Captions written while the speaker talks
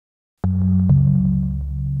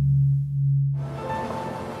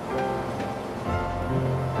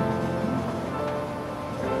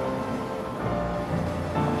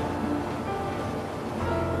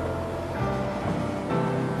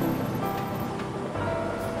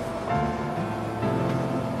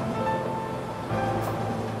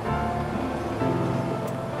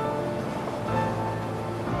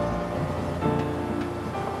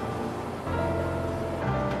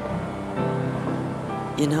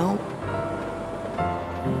You know?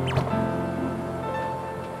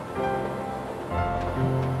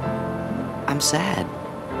 I'm sad.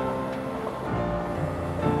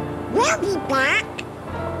 We'll be back.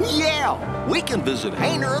 Yeah, we can visit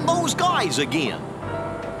Hayner and those guys again.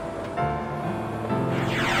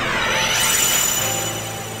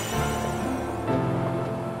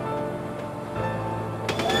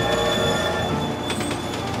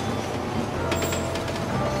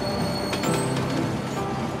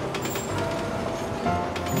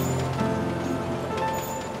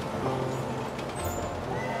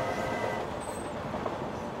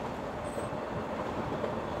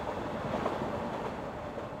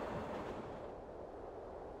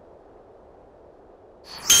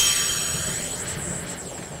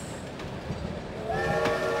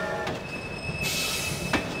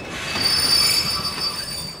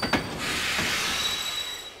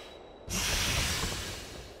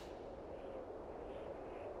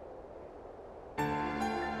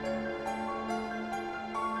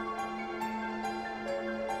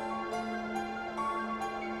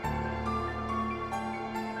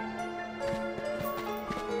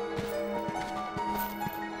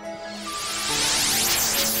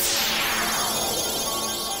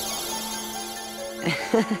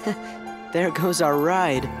 There goes our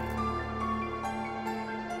ride.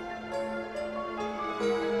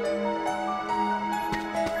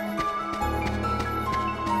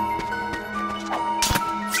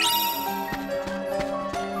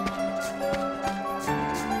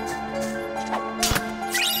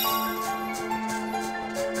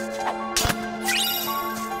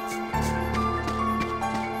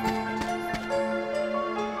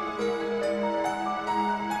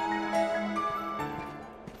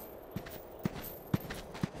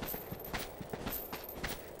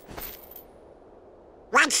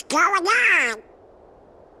 What's going on?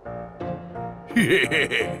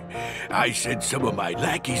 I sent some of my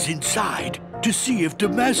lackeys inside to see if the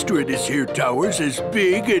master in this here tower's as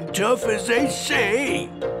big and tough as they say.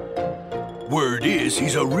 Word is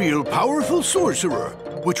he's a real powerful sorcerer,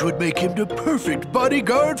 which would make him the perfect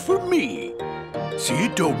bodyguard for me. See,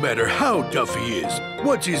 it don't matter how tough he is.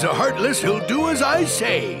 Once he's a heartless, he'll do as I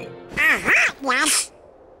say. Heartless?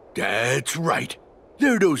 That's right.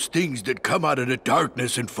 They're those things that come out of the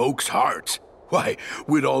darkness in folks' hearts. Why,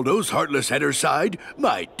 with all those heartless at her side,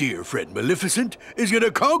 my dear friend Maleficent is gonna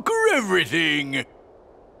conquer everything.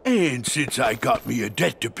 And since I got me a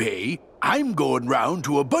debt to pay, I'm going round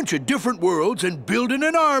to a bunch of different worlds and building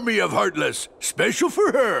an army of heartless, special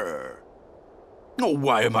for her. Oh,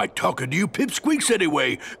 why am I talking to you pipsqueaks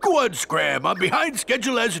anyway? Go on, Scram, I'm behind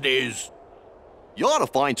schedule as it is. You ought to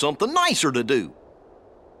find something nicer to do.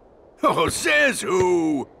 Oh, says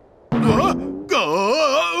who?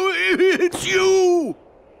 It's you!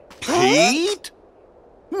 Pete?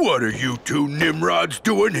 What are you two Nimrods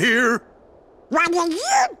doing here? What are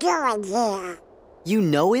you doing here? You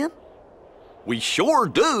know him? We sure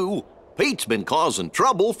do. Pete's been causing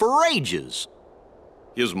trouble for ages.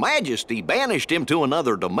 His Majesty banished him to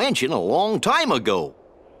another dimension a long time ago.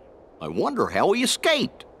 I wonder how he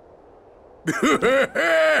escaped.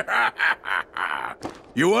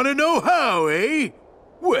 You want to know how, eh?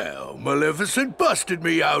 Well, Maleficent busted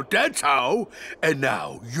me out, that's how. And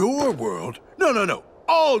now your world, no,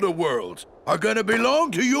 all the worlds are gonna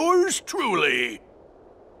belong to yours truly.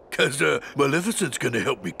 'Cause Maleficent's gonna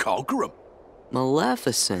help me conquer 'em.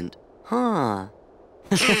 Maleficent, huh?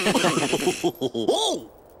 Oh,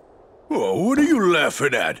 what are you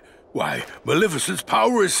laughing at? Why, Maleficent's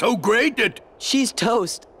power is so great that... She's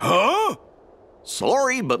toast. Huh?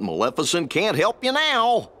 Sorry, but Maleficent can't help you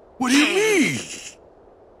now. What do you mean?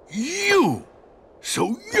 You!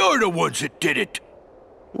 So you're the ones that did it!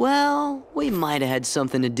 Well, we might have had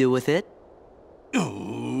something to do with it.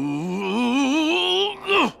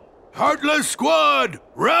 Heartless Squad,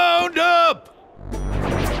 round up!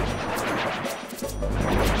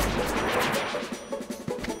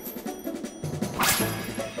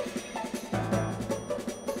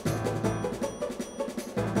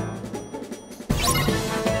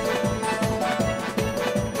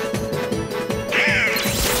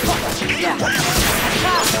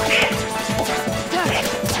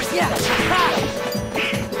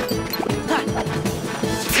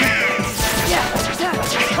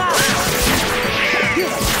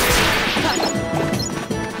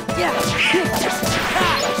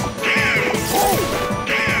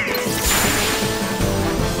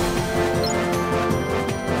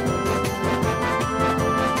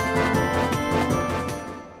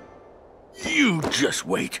 You just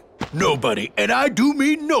wait. Nobody, and I do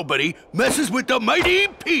mean nobody, messes with the mighty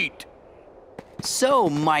Pete. So,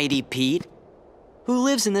 Mighty Pete, Who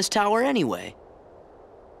lives in this tower anyway?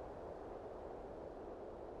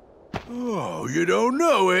 Oh, you don't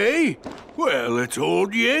know, eh? Well, it's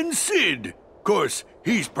old Yen Sid. Of course,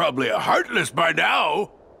 he's probably a heartless by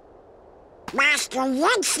now. Master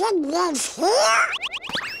Jensen lives here?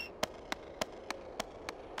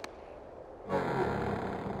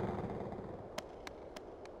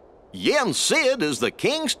 Yen Sid is the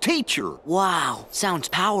king's teacher. Wow, sounds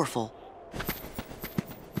powerful.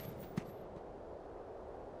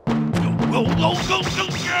 Go, go, go, go,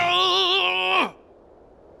 go!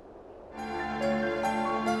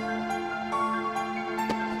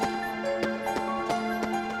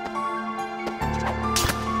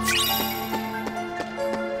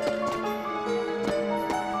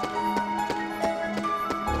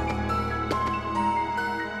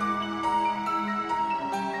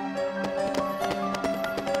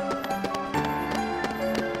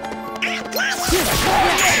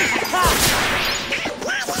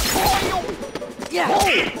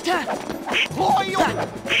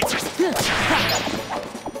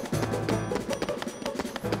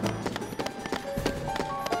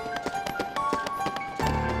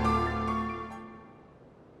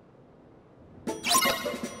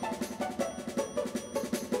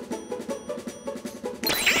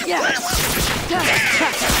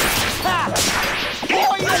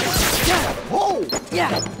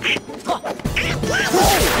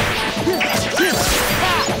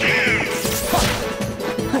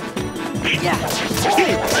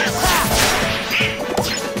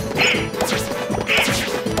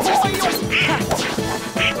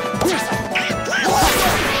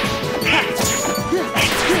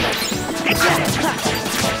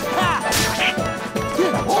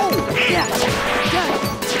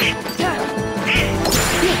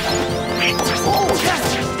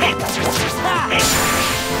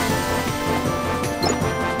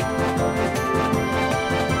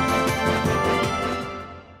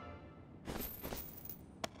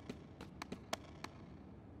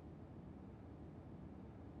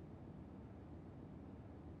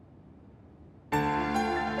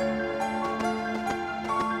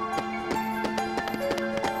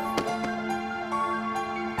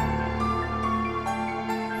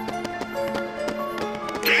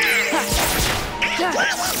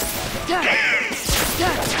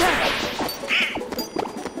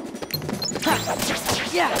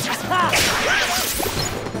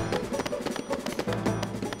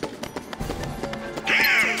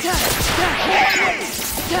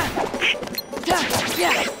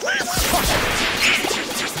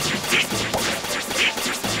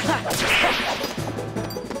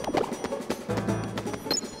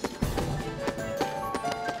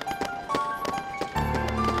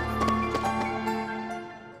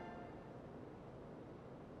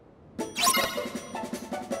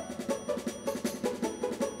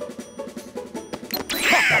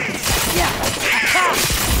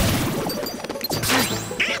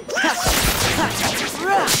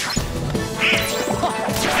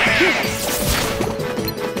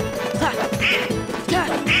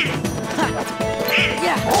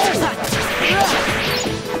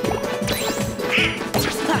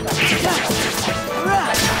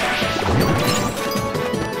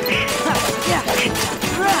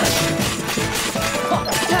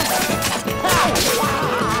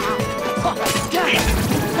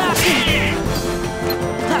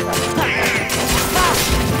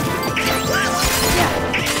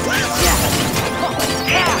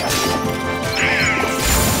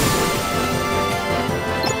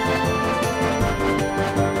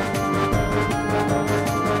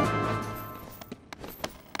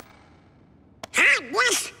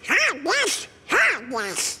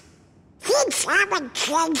 Things haven't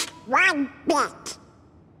changed one bit.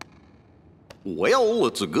 Well,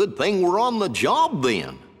 it's a good thing we're on the job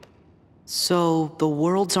then. So, the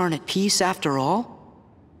worlds aren't at peace after all?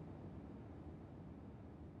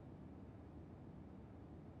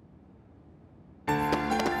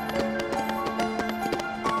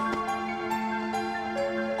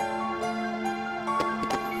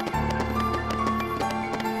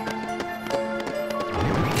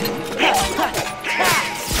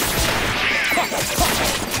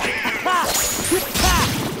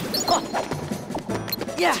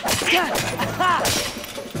 Yeah!